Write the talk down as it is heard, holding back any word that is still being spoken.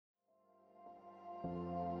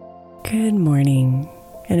Good morning,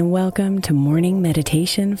 and welcome to Morning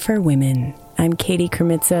Meditation for Women. I'm Katie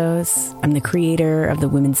Kermitzos. I'm the creator of the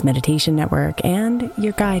Women's Meditation Network and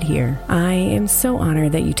your guide here. I am so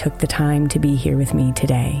honored that you took the time to be here with me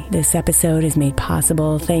today. This episode is made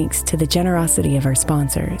possible thanks to the generosity of our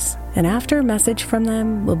sponsors. And after a message from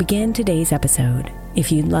them, we'll begin today's episode.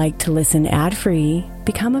 If you'd like to listen ad-free,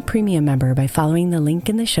 become a premium member by following the link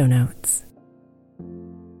in the show notes.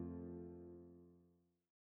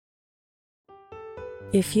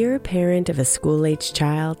 If you're a parent of a school-aged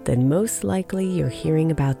child, then most likely you're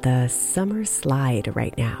hearing about the summer slide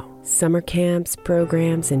right now. Summer camps,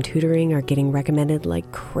 programs, and tutoring are getting recommended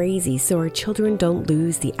like crazy so our children don't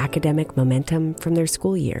lose the academic momentum from their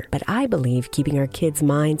school year. But I believe keeping our kids'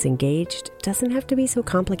 minds engaged doesn't have to be so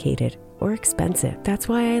complicated or expensive. That's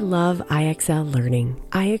why I love IXL Learning.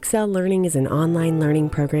 IXL Learning is an online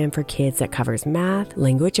learning program for kids that covers math,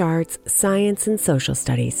 language arts, science, and social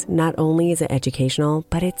studies. Not only is it educational,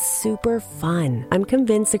 but it's super fun. I'm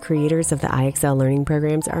convinced the creators of the IXL Learning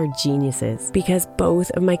programs are geniuses because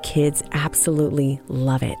both of my kids absolutely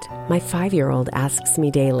love it. My 5-year-old asks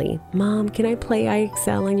me daily, "Mom, can I play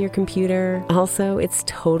IXL on your computer?" Also, it's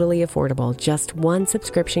totally affordable. Just one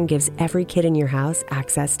subscription gives every kid in your house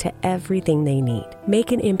access to everything they need.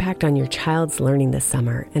 Make an impact on your child's learning this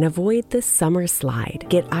summer and avoid the summer slide.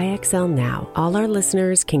 Get IXL now. All our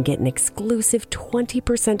listeners can get an exclusive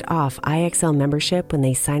 20% off IXL membership when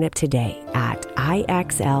they sign up today at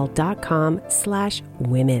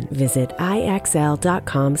IXL.com/women. Visit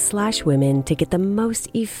IXL.com/women to get the most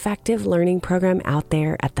effective learning program out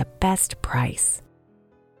there at the best price.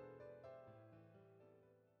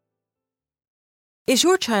 Is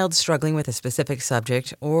your child struggling with a specific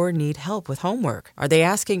subject or need help with homework? Are they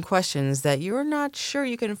asking questions that you're not sure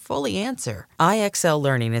you can fully answer? IXL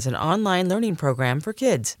Learning is an online learning program for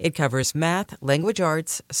kids. It covers math, language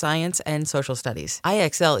arts, science, and social studies.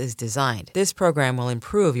 IXL is designed. This program will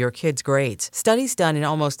improve your kids' grades. Studies done in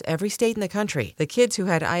almost every state in the country. The kids who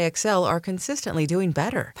had IXL are consistently doing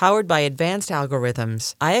better. Powered by advanced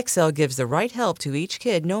algorithms, IXL gives the right help to each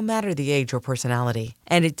kid no matter the age or personality.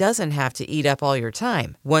 And it doesn't have to eat up all your time.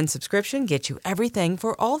 One subscription gets you everything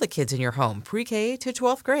for all the kids in your home, pre-K to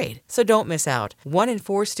 12th grade. So don't miss out. 1 in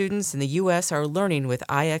 4 students in the U.S. are learning with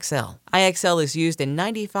IXL. IXL is used in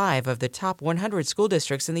 95 of the top 100 school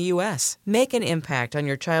districts in the U.S. Make an impact on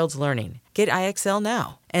your child's learning. Get IXL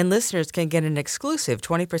now. And listeners can get an exclusive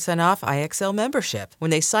 20% off IXL membership when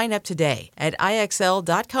they sign up today at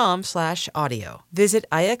IXL.com/audio. Visit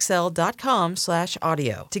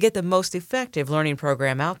IXL.com/audio to get the most effective learning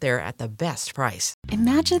program out there at the best price.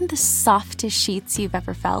 Imagine the softest sheets you've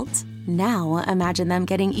ever felt. Now imagine them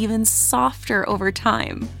getting even softer over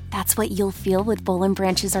time. That's what you'll feel with Boll &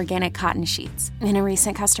 Branch's organic cotton sheets. In a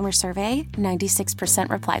recent customer survey, 96%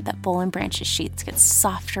 replied that Boll & Branch's sheets get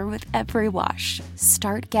softer with every wash.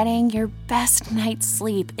 Start getting your best night's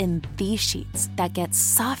sleep in these sheets that get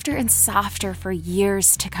softer and softer for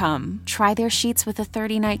years to come. Try their sheets with a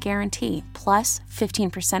 30-night guarantee, plus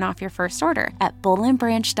 15% off your first order at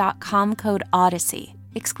bollandbranch.com code Odyssey.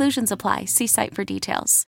 Exclusions apply. See site for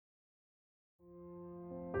details.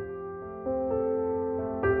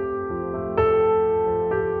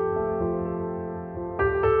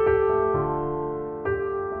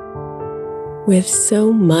 With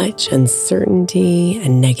so much uncertainty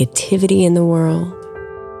and negativity in the world,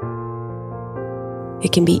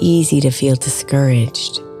 it can be easy to feel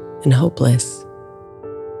discouraged and hopeless.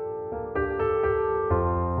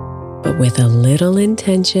 But with a little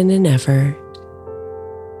intention and effort,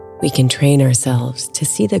 we can train ourselves to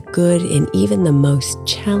see the good in even the most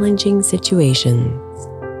challenging situations.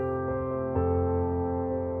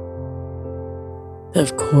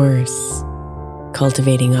 Of course,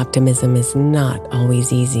 cultivating optimism is not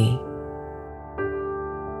always easy.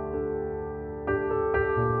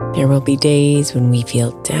 There will be days when we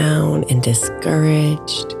feel down and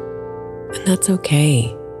discouraged, and that's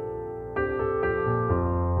okay.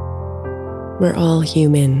 We're all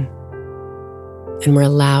human, and we're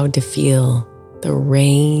allowed to feel the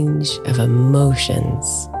range of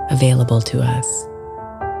emotions available to us.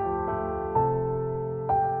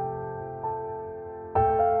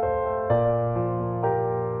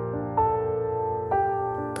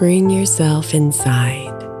 Bring yourself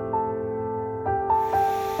inside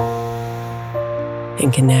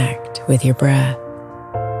and connect with your breath.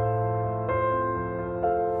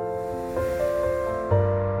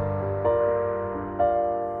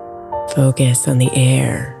 Focus on the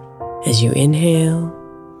air as you inhale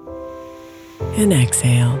and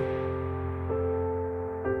exhale,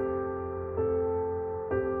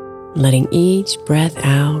 letting each breath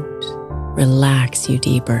out relax you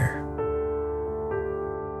deeper.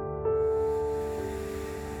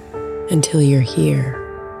 until you're here,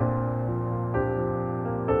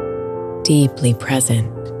 deeply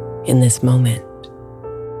present in this moment.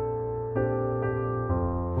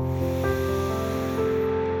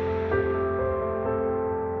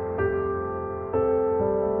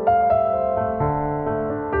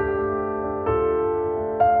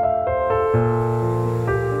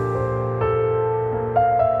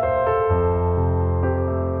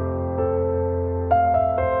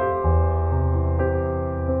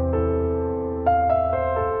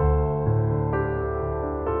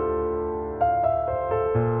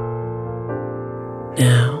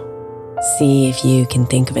 Now, see if you can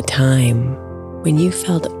think of a time when you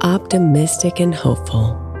felt optimistic and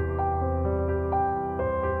hopeful.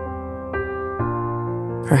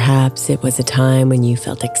 Perhaps it was a time when you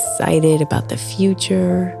felt excited about the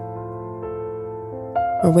future,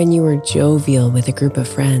 or when you were jovial with a group of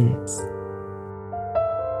friends.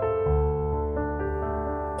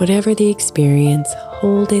 Whatever the experience,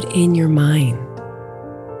 hold it in your mind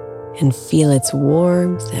and feel its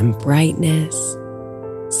warmth and brightness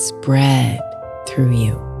spread through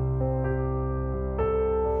you.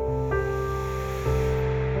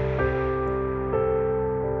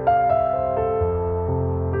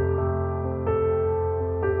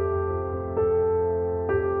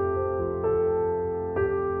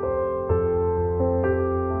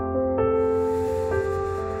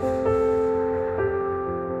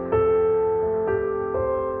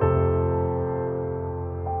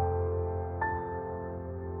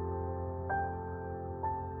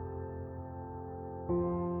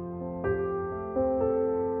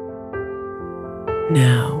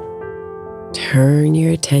 Now, turn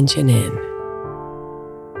your attention in.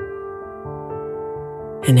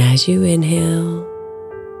 And as you inhale,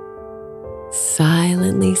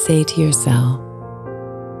 silently say to yourself,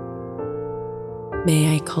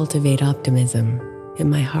 "May I cultivate optimism in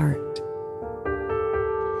my heart."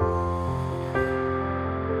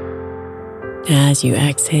 As you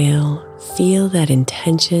exhale, feel that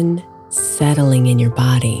intention settling in your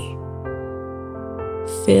body,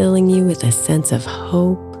 filling you with a sense of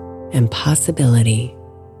hope and possibility.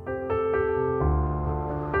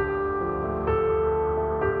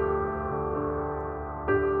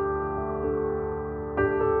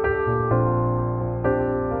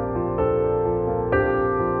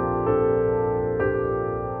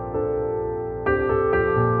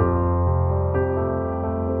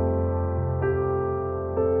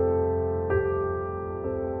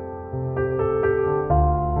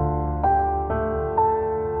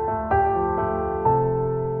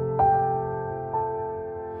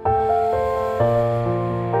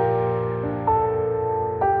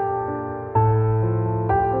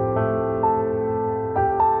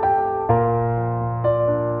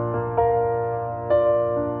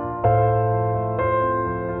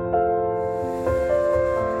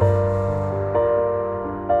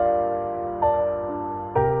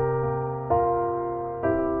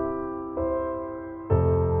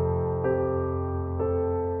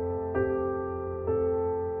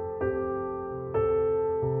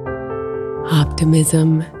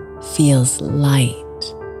 Optimism feels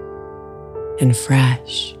light and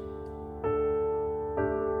fresh.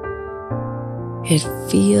 It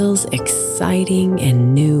feels exciting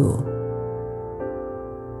and new.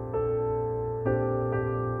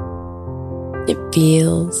 It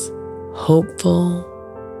feels hopeful,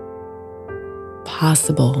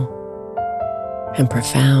 possible, and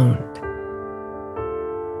profound.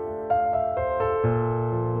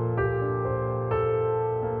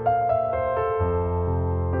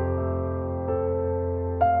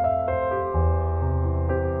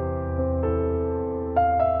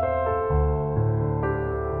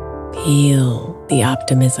 Feel the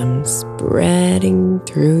optimism spreading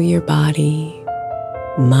through your body,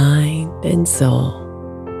 mind, and soul,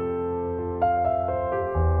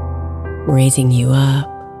 raising you up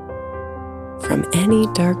from any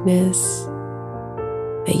darkness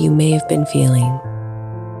that you may have been feeling,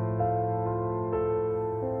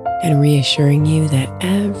 and reassuring you that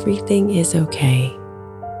everything is okay.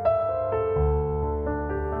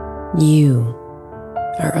 You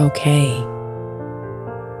are okay.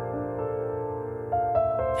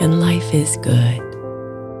 And life is good.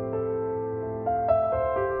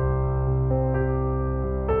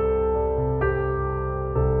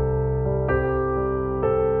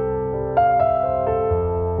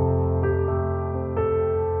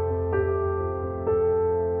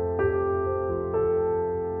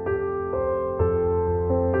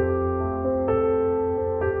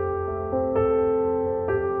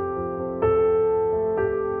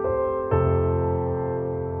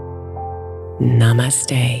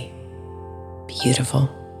 Namaste, beautiful.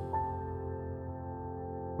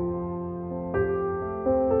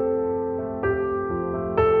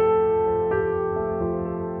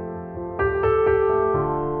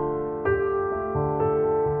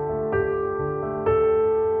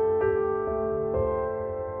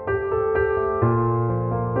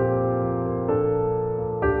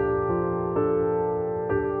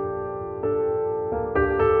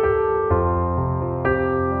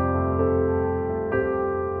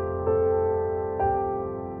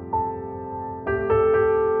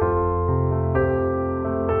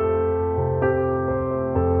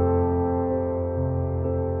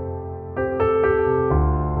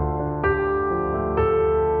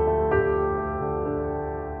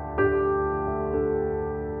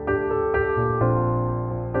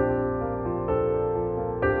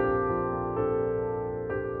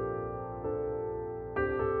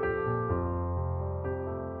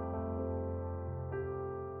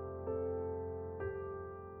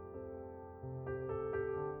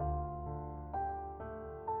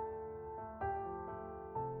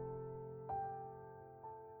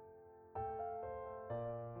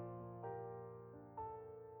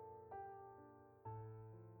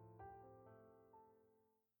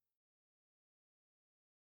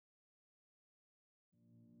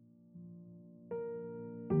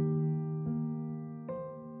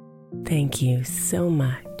 Thank you so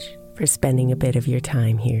much for spending a bit of your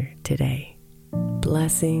time here today.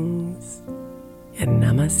 Blessings and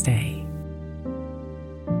namaste.